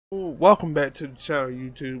Welcome back to the channel,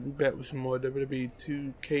 YouTube. We're back with some more WWE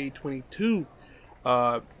 2k22. In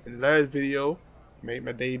the last video, made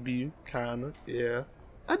my debut, kinda. Yeah,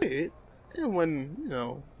 I did. It wasn't,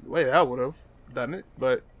 the way I would have done it,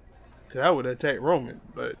 but because I would have attacked Roman.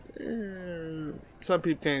 But some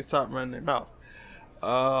people can't stop running their mouth.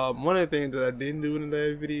 One of the things that I didn't do in the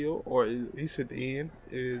last video, or at least at the end,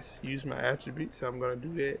 is use my attributes. So I'm gonna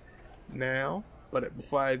do that now. But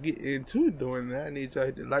before I get into doing that, I need y'all to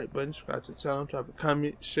hit the like button, subscribe to the channel, drop a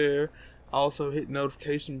comment, share. Also hit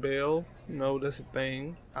notification bell. That's a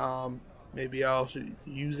thing. Maybe y'all should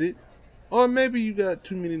use it. Or maybe you got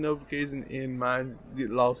too many notifications and mine get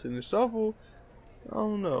lost in the shuffle. I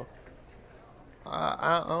don't know.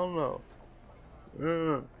 I don't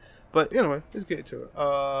know. But anyway, let's get to it.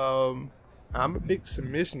 I'm a big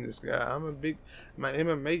submissionist guy. My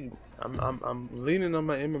MMA. I'm leaning on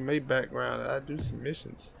my MMA background. I do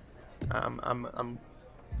submissions. I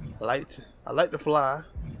like to fly,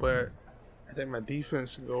 but I think my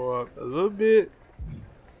defense should go up a little bit,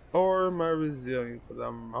 or my resilience, because I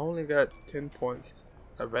only got 10 points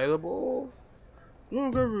available.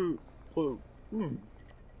 You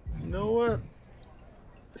know what?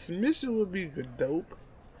 Submission would be good, dope.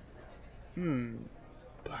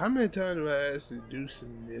 But how many times do I actually do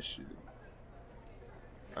submission?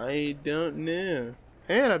 I don't know.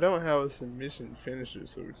 And I don't have a submission finisher,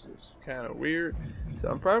 so it's just kind of weird. So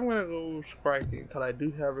I'm probably gonna go striking, cause I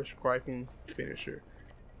do have a striking finisher.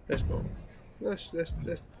 Let's go. Let's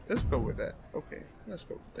go with that. Okay, let's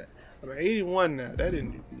go with that. I'm at 81 now. That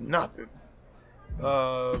didn't do nothing.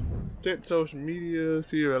 Check social media,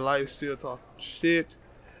 see if Light's still talking shit.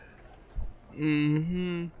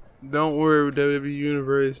 Don't worry, WWE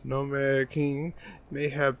Universe, Nomad King may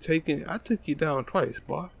have taken. I took you down twice,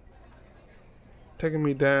 boy. Taking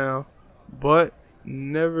me down, but he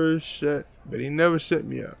never shut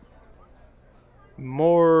me up.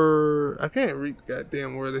 More. I can't read the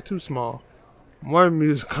goddamn word. They're too small. More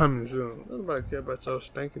music coming soon. Nobody care about your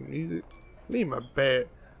stinking music. Leave my bad.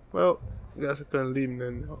 Well, I guess I couldn't leave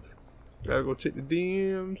nothing else. Gotta go check the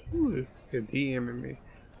DMs. Who is DMing me?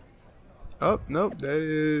 Oh, nope, that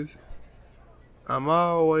is. I'm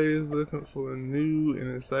always looking for new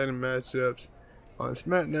and exciting matchups on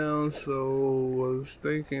SmackDown, so was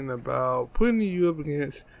thinking about putting you up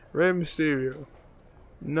against Mysterio.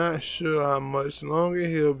 Not sure how much longer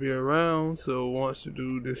he'll be around, so wants to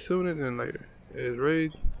do this sooner than later. Is Ray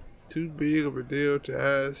too big of a deal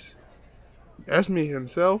to ask me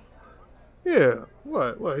himself? Yeah,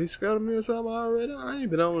 what, he scouted me or something already? I ain't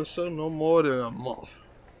been on the show no more than a month.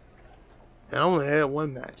 And I only had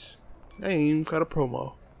one match. I ain't even cut a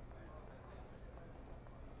promo.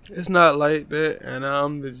 It's not like that, and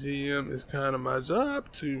I'm the GM. It's kind of my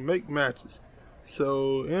job to make matches.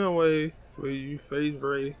 So, in a way, will you face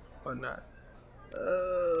Ray or not?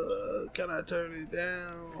 Can I turn it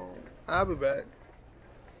down? I'll be back.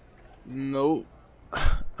 Nope.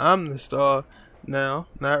 I'm the star now,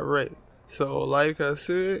 not Ray. So, like I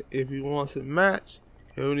said, if he wants a match,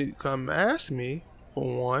 he'll need to come ask me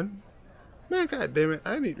for one. Man, goddammit,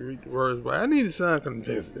 I need to read the words, but I need to sound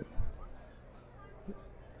convincing.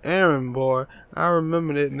 Aaron, boy, I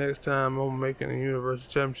remember that next time I'm making a Universal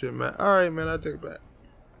Championship match. Alright, man, I take it back.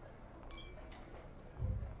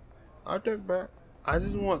 I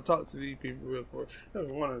just want to talk to these people real quick. That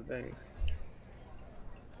was one of the things.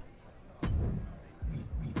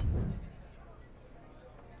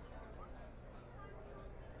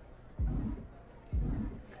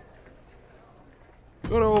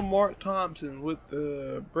 Good old Mark Thompson with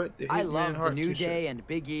the Bret the Hitman I love Hart the New t-shirt. Day and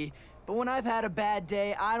Big E, but when I've had a bad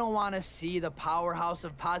day, I don't want to see the powerhouse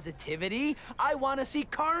of positivity. I want to see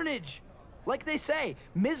carnage. Like they say,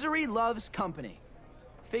 misery loves company.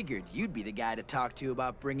 Figured you'd be the guy to talk to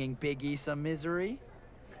about bringing Big E some misery.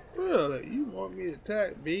 Well, you want me to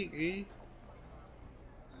attack Big E?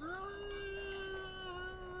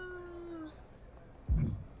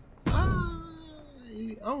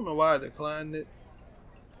 I don't know why I declined it.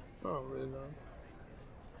 I don't really know.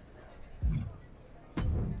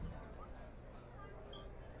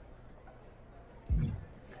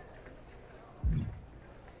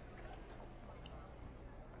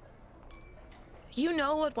 You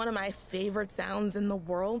know what one of my favorite sounds in the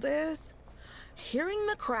world is? Hearing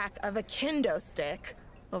the crack of a kendo stick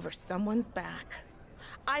over someone's back.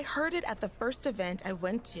 I heard it at the first event I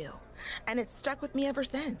went to, and it's stuck with me ever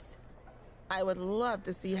since. I would love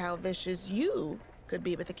to see how vicious you could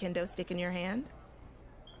be with a kendo stick in your hand.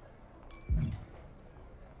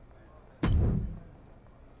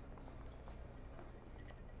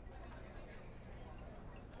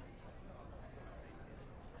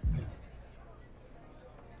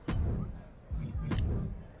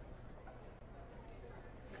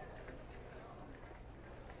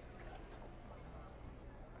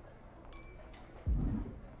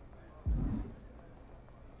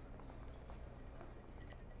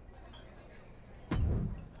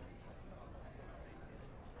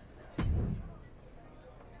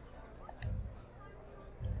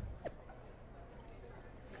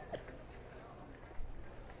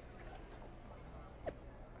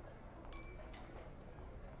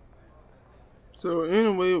 So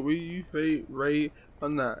anyway, will you fade Ray or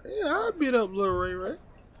not? Yeah, I beat up little Ray.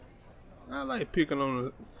 I like picking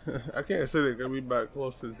on the. I can't say that because we about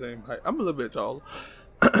close to the same height. I'm a little bit taller.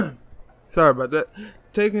 Sorry about that.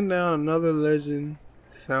 Taking down another legend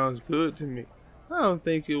sounds good to me. I don't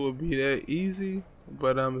think it would be that easy,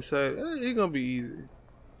 but I'm excited. It's gonna be easy.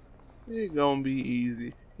 It's gonna be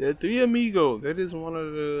easy. The Three Amigos. That is one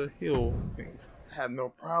of the hill things. I have no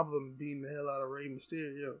problem beating the hell out of Rey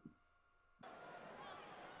Mysterio.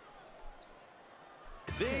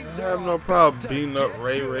 I have no problem beating up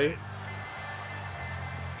Ray.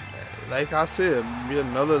 Like I said, be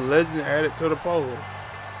another legend added to the poll.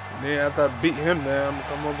 And then after I beat him down, I'm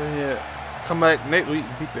gonna come over here, come back next week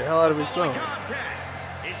and beat the hell out of his son.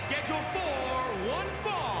 Is scheduled for one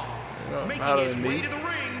fall. You know, matter to me.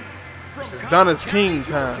 This is Adonis King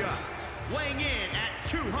time. Weighing in at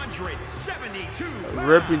 272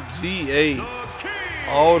 Repping GA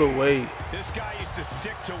all the way. This guy used to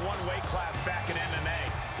stick to one weight class back in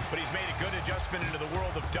MMA, but he's made a good adjustment into the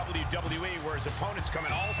world of WWE, where his opponents come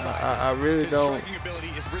in all sizes. I really don't.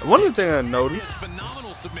 One of the things I noticed,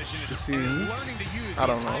 it seems, I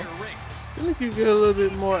don't know, seems like you get a little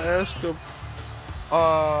bit more extra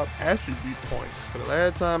attribute points. But the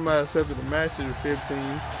last time I accepted the match, it was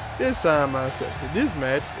 15. This time I accepted this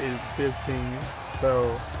match, it was 15.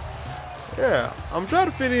 So, yeah, I'm trying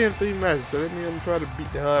to fit in 3 matches. So that means I'm trying to beat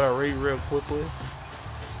the hell out of Ray real quickly.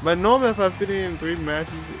 But normally if I fit in 3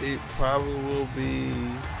 matches, it probably will be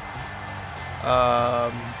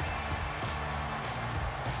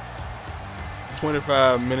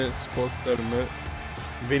 25 minutes, close to 30 minutes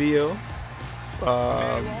video.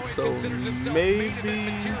 So maybe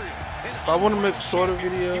if I want to make shorter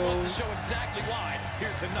videos,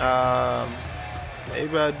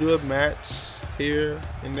 maybe I'll do a match here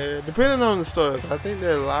and there, depending on the story. I think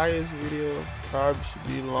the Elias video probably should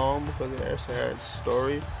be long because it actually had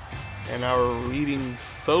story, and I was reading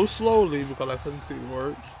so slowly because I couldn't see the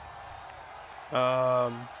words.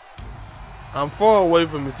 I'm far away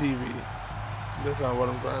from the TV. That's not what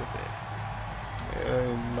I'm trying to say.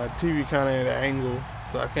 And my TV kind of at an angle,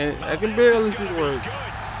 so I can barely see the words.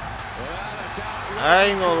 I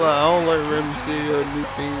ain't gonna lie, I don't like Rey Mysterio new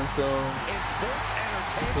theme song,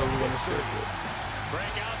 so we're gonna share it.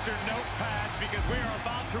 Break out your notepads because we are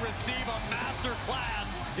about to receive a master class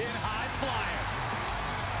in high flyer.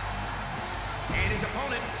 And his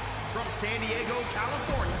opponent from San Diego,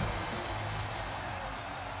 California.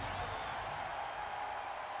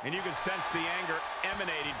 And you can sense the anger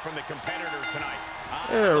emanating from the competitors tonight.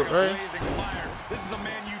 Yeah, right. This is a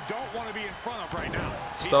man you don't want to be in front of right now.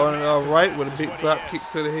 Starting off right with a big drop kick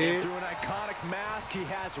to the head. Through an iconic mask, he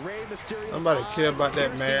has Rey Mysterio's Somebody care about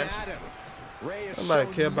that mask.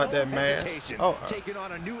 Somebody care about that mask. Oh,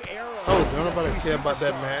 told you, nobody care about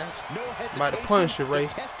that mask. I'm about to punish you, Ray.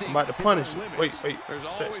 I'm about to punish you. Wait.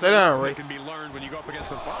 Stay down, Ray.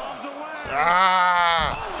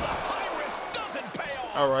 Ah!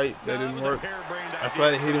 Alright, that didn't work. I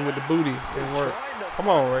tried to hit him with the booty. Didn't work. Come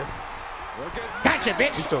on, Ray. Gotcha,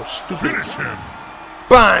 bitch. He's so stupid. Finish him.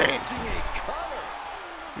 Bang!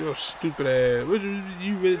 You're stupid ass. What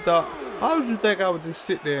you really thought? How would you think I would just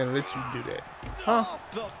sit there and let you do that? Huh?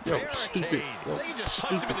 Yo, stupid. Yo,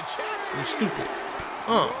 stupid. You stupid.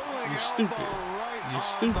 You stupid. You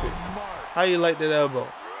stupid. How you like that elbow?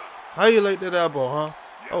 How you like that elbow, huh?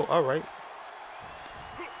 Oh, alright.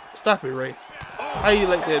 Stop it, Ray. How you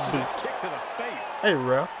like that boot? Hey,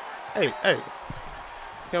 Ralph. Hey.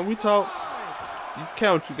 Can we talk? You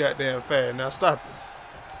count too goddamn fast. Now stop it.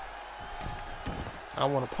 I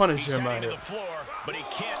want to punish him out here.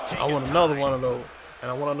 I want another one of those.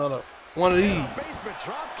 And I want another one of these.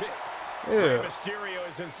 Yeah.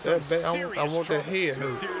 I want that head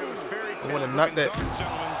hurt. I want to knock that.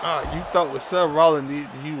 You thought with Seth Rollins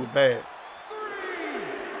he was bad.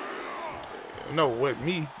 No, what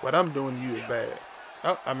I'm doing to you is bad.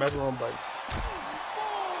 Oh, I messed the wrong button.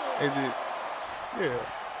 Is it?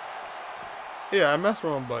 Yeah, I messed the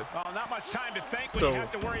wrong button. Well, not much time to think when you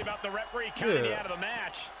have to worry about the referee counting you out of the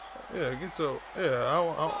match. Yeah,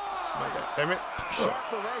 my God, damn it.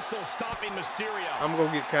 Sharp reversal stopping Mysterio. I'm gonna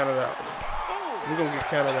get counted out. We're gonna get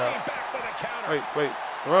counted out. Wait,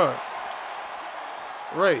 run.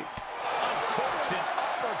 Ray.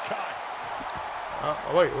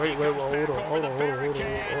 Wait, hold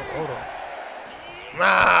on.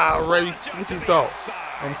 Nah, Ray, what you thought?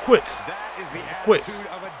 I'm quick.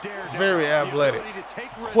 Very athletic.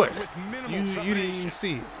 Quick. You didn't even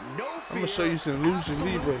see it. I'm gonna show you some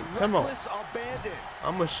Luchador. Come on.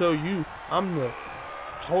 I'm gonna show you. I'm the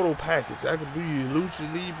total package. I can do you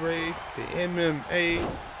Luchador, the MMA.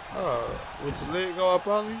 With your leg go up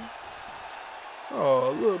on you.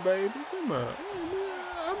 Oh, little baby, come on. Hey, man,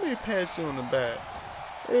 I may pat you on the back.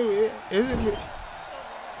 Is it me?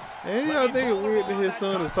 And y'all think it's weird that his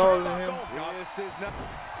son is taller than him?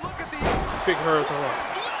 Big Hurricane Run.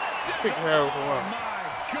 Big Hurricane Run.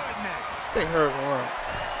 Big Hurricane Run.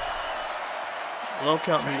 Don't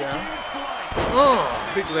count me down.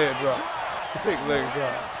 Big leg drop. Big leg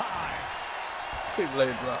drop. Big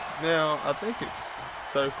leg drop. Now, I think it's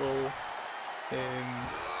circle and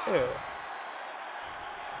yeah.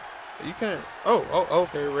 You can't. Oh,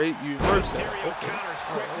 okay, Ray. You reversed that. Okay. Counters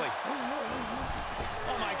quickly.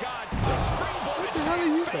 Oh my God! The springboard what the hell are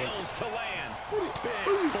you thinking? fails to land. What are you thinking?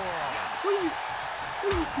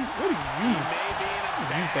 He may be in a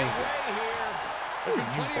bad way here. What are you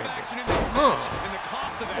Plenty of action thinking? in this match, and the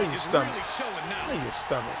cost of that How you is stomach? really showing now. How your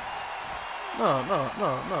stomach?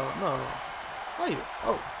 No. How you?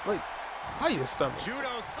 Oh, wait. How your stomach? Judo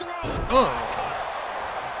throw.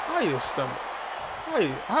 How your stomach?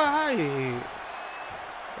 How you?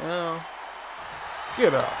 Now,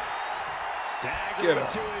 get up. Staggering Get up.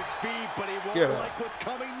 to his feet, but he won't Get up. like what's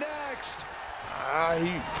coming next.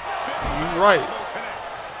 You right.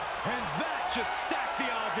 And that just stacked the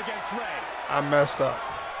odds against Ray. I messed up.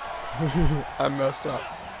 I messed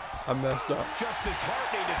up. Just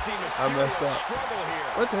disheartening to see Mysterio I messed up. struggle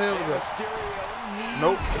here. What the hell was that? Mysterio needs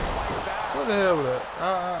Nope. to fight back. What the hell was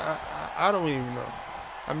that? I don't even know.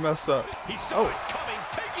 I messed up. He saw it coming,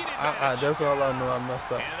 taking advantage. That's all I know. I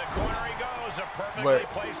messed up. In the corner he goes, a perfectly But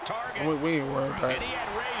placed target. we ain't worried about And it. he had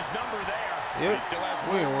Ray's number there. Yep. He still has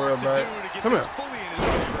We ain't more worried work to about do it. to get Come this here. fully in his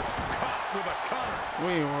favor. Caught with a counter. We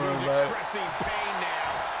ain't worried He's about it. expressing pain now.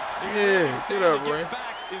 Yeah, get up, Ray.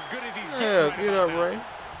 Back as good as he's Yeah, getting right get about up, now. Ray.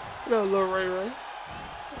 Get up, little Ray.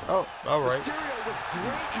 Oh, all right. Mysterio with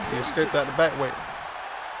great You escaped out the back way.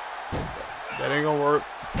 That ain't gonna work.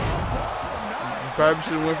 You probably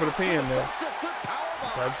should have went for the pin there. Sunset flip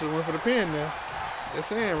powerbomb. Probably should have went for the pin there. Just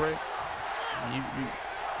saying, Ray.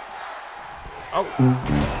 Oh,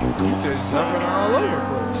 you just jumping all over the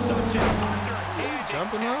place. Such an underhanded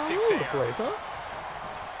Jumping all tactic over the there. place, huh?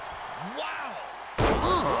 Wow.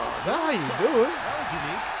 That's how you do it. That was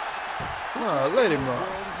unique. No, let him What up.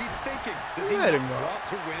 world is he thinking? Does he Let want him up. Brock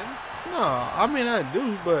to win? No, I mean I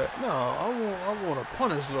do, but no, I want to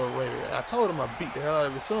punish little Ray. I told him I'd beat the hell out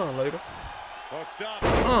of his son later. Hooked up.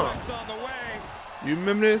 Suplex on the way. You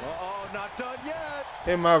remember this? Uh-oh, not done yet.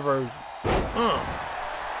 In my version.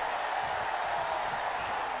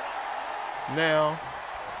 Now,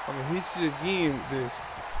 I'm gonna hit you again with this.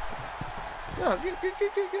 No, get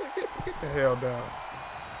the hell down.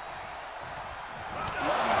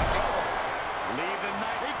 Leave the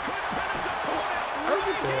night. He could pin his opponent. I don't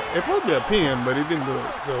get that. It's supposed to be a pin, but he didn't do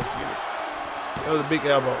it. So forget it. That was a big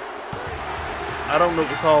elbow. I don't know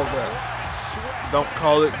what to call that. Don't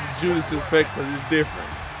call it the Judas effect because it's different.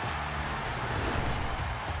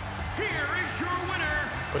 Here is your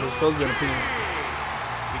winner. But it's supposed to be a pin.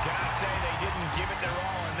 You cannot say they didn't give it their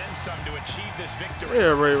all and then some to achieve this victory.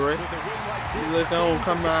 Yeah, Ray. With a win like You this, look, I don't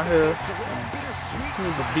come out here and bittersweet.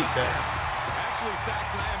 team to beat that. Actually,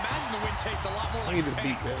 Saxton, I imagine the win tastes a lot more I need to like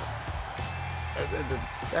beat pain. that.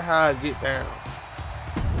 That's how I get down.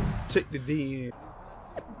 Check the D in.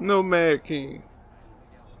 No Mad King.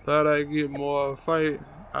 Thought I'd get more fight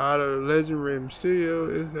out of the legendary Mysterio.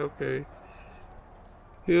 It's okay.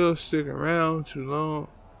 He'll stick around too long.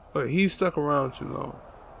 But he stuck around too long.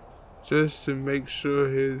 Just to make sure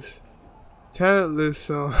his talentless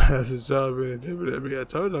son has a job in the WWE. I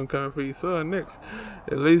told you I'm coming for your son next.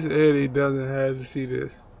 At least Eddie doesn't have to see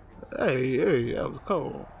this. Hey, that was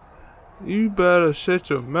cold. You better shut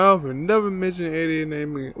your mouth and never mention Eddie's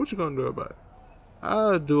name again. What you gonna do about it?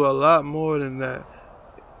 I'll do a lot more than that.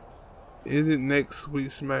 Isn't next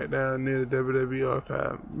week's SmackDown near the WWE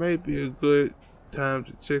archive? Maybe a good time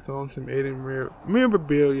to check on some Eddie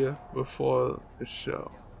memorabilia before the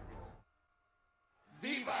show.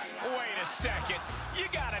 Wait a second. You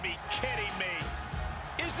gotta be kidding me.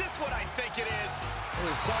 Is this what I think it is?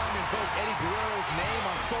 The song invokes Eddie Guerrero's name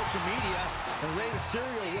on social media, and Rey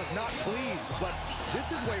Mysterio was not pleased, but this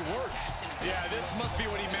is way worse. Yeah, this must be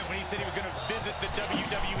what he meant when he said he was going to visit the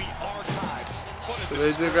WWE archives. What a So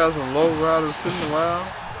they just got some low riders sitting around.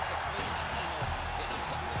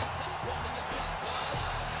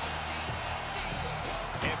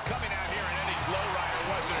 If coming out here and Eddie's lowrider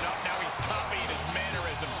wasn't enough, now he's copying his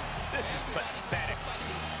mannerisms. This is pathetic.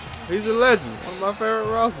 He's a legend. One of my favorite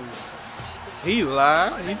wrestlers. He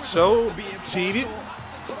lied, he showed, cheated,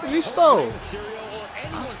 and he stole.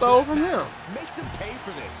 I stole from him. Makes him pay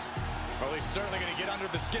for this. Well, he's certainly going to get under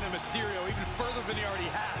the skin of Mysterio even further than he already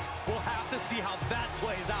has. We'll have to see how that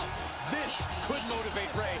plays out. This could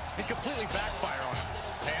motivate Rey and completely backfire on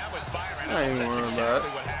I ain't worried about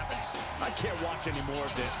it. I can't watch any more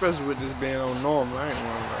of this. Especially with this being on normal, I ain't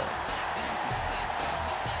worried about it.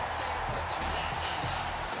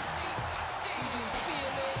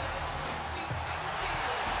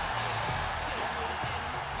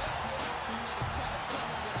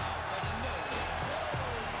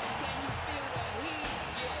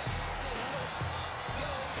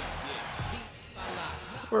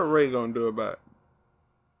 What Ray gonna do about it?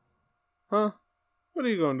 Huh? What are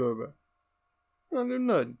you gonna do about it? He gonna do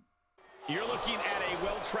nothing. You're looking at a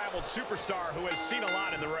well-traveled superstar who has seen a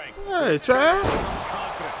lot in the ring. Hey, child.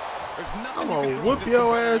 I'm gonna whoop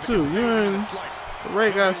your ass too. You and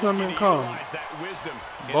Ray got something in common.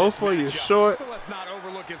 Both of you short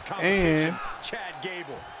and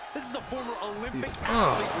This is a former Olympic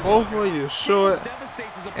both of you short,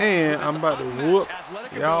 and I'm about to whoop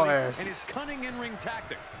y'all asses.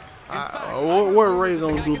 What Ray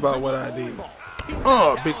gonna do about what I did?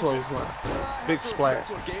 Big clothesline, big splash,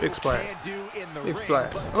 big splash, big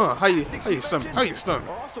splash. How you stomach? How you stomach?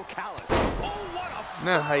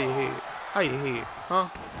 Now how you head? How you head? Huh?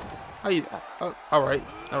 How you? All right,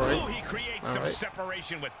 all right, He creates some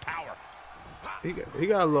separation with power. He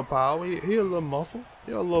got a little power. He a little muscle.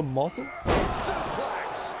 He a little muscle.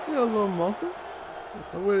 He a little muscle.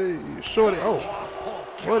 What are you, shorty? Oh,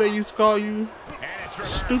 what they used to call you?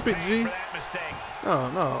 Stupid G.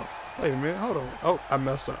 No. Wait a minute. Hold on. Oh, I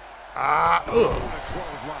messed up.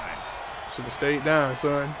 Should have stayed down,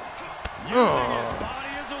 son. Should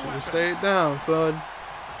have stayed down, son.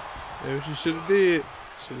 Maybe she should have did.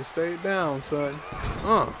 Should have stayed down, son.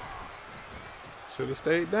 Should have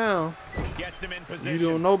stayed down. Gets him in position. You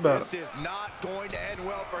don't know better. This is not going to end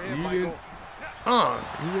well for him, You Michael. didn't.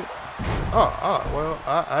 Well,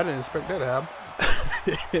 I didn't expect that to happen.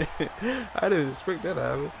 I didn't expect that to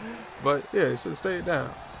happen. But yeah, it should have stayed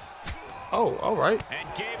down. Oh, all right.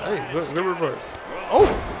 Hey, good reverse. Oh,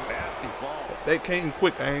 that came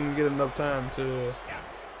quick. I ain't get enough time to.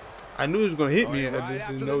 I knew he was gonna hit me. I just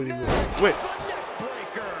didn't know he would. Wait,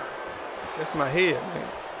 that's my head, man.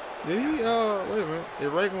 Did he? Wait a minute. Is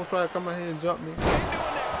Ray gonna try to come out here and jump me?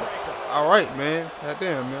 All right, man.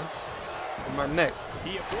 Goddamn, man. On my neck.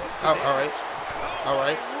 All right. All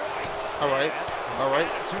right. All right. All right.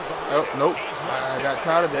 Oh, nope. I got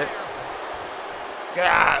tired of that.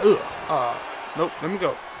 Nope. Let me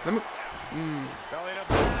go. Let me.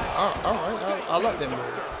 All right. I like that move.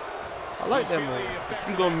 I like that move.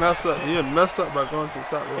 You gonna mess up? You messed up by going to the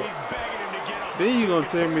top rope. Then you gonna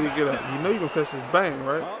tell me to get up. You know you gonna catch this bang,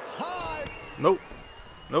 right? Nope.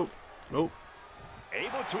 Nope. Nope.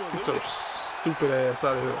 Get your stupid ass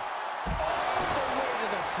out of here.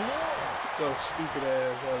 Get your stupid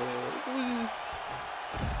ass out of here.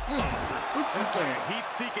 What you saying?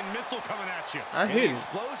 Heat-seeking missile coming at you. I hit him.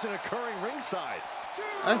 Explosion occurring ringside.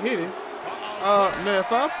 I hit him. Now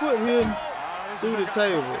if I put him through the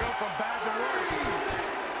table,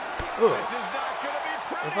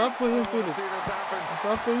 if I put him through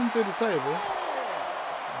the table,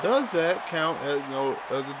 does that count as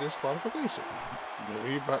as a disqualification?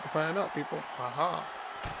 We about to find out, people. Haha.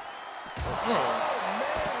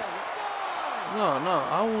 No.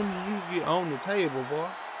 I want you to get on the table, boy.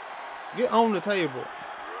 Get on the table.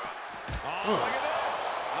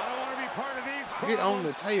 Get on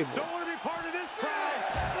the table. Don't want to be part of this thing.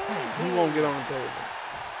 He won't get on the table.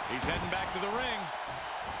 He's heading back to the ring.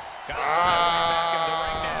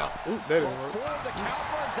 Ooh, that didn't work. Before the count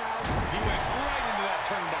runs out, He went right into that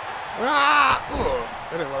turnbuckle.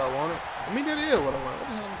 That ain't what I wanted. I mean, that is what I wanted. What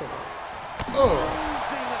the hell am I talking about?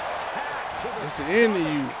 It's the end of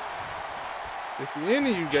you. It's the end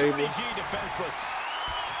of you, Gable. G defenseless.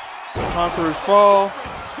 Conquerors fall.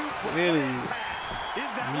 It's the end of you.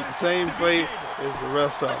 Meet the same fate as the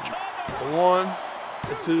rest of them. The 1,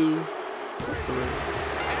 the 2, the 3.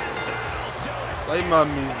 Play my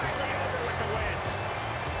music.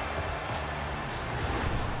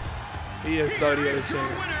 He has 30 at a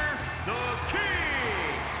chance.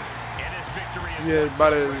 He has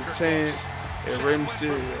about a chance at Rey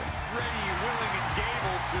Mysterio.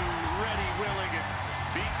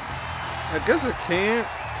 I guess I can.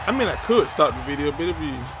 I mean, I could stop the video, but it'd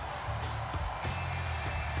be.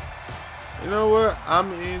 You know what?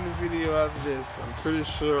 I'm in the video after this. I'm pretty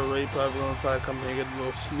sure Ray probably gonna try to come in and get a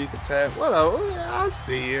little sneak attack. Whatever. I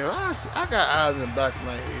see him. I got eyes in the back of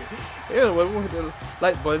my head. Anyway, we're gonna hit the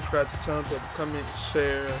like button, scratch the channel, comment,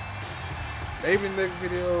 share. Maybe the next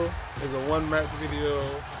video is a one-match video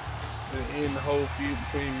and end the whole feud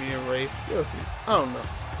between me and Ray. We'll see. I don't know.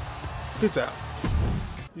 Peace out.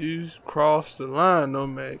 You crossed the line,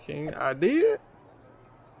 Nomad King. I did?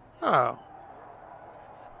 How?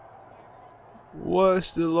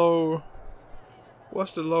 What's the low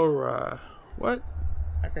What's the low ride? What?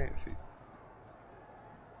 I can't see.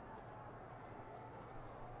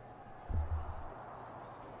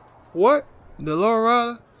 What? The low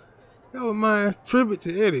rider? That was my tribute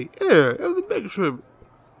to Eddie. Yeah, it was a big tribute.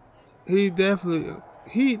 He'd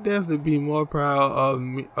definitely be more proud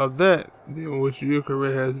of that than what your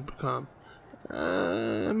career has become.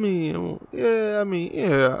 You know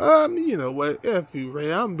what? F you,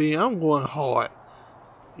 Ray. I'm going hard.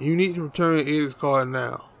 You need to return Eddie's card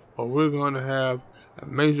now, or we're going to have a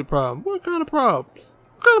major problem. What kind of problems?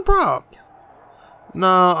 What kind of problems? No,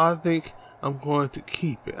 I think I'm going to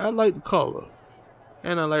keep it. I like the color.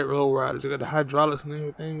 And I like roll riders. They got the hydraulics and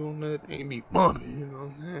everything on that. They ain't be bumping, you know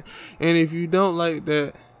what I'm saying? And if you don't like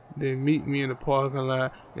that, then meet me in the parking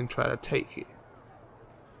lot and try to take it.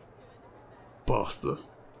 Buster.